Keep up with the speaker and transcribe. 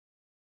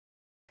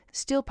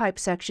Steel pipe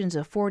sections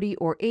of 40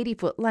 or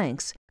 80-foot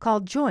lengths,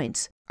 called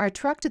joints, are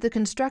trucked to the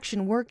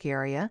construction work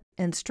area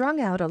and strung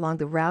out along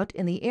the route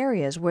in the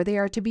areas where they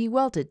are to be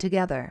welded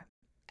together.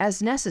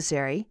 As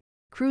necessary,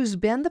 crews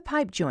bend the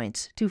pipe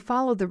joints to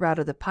follow the route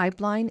of the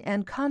pipeline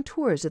and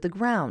contours of the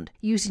ground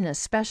using a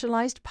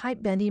specialized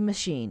pipe bending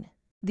machine.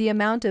 The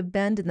amount of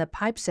bend in the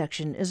pipe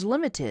section is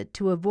limited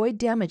to avoid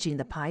damaging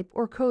the pipe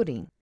or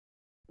coating.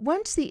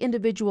 Once the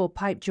individual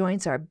pipe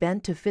joints are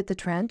bent to fit the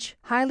trench,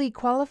 highly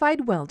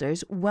qualified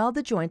welders weld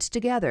the joints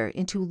together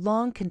into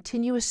long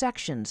continuous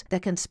sections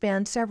that can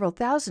span several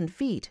thousand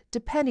feet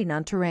depending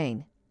on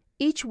terrain.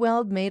 Each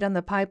weld made on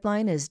the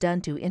pipeline is done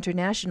to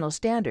international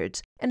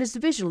standards and is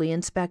visually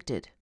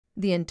inspected.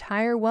 The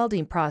entire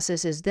welding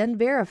process is then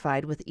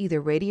verified with either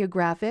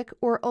radiographic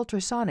or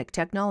ultrasonic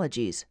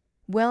technologies.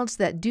 Welds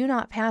that do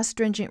not pass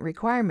stringent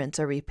requirements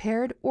are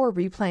repaired or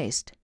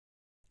replaced.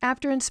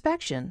 After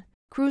inspection,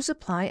 crews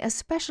apply a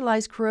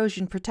specialized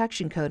corrosion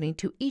protection coating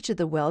to each of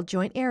the weld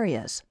joint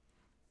areas.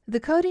 The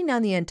coating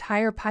on the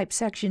entire pipe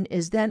section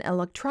is then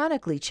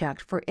electronically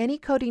checked for any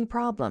coating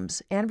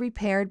problems and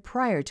repaired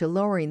prior to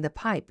lowering the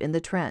pipe in the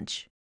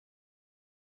trench.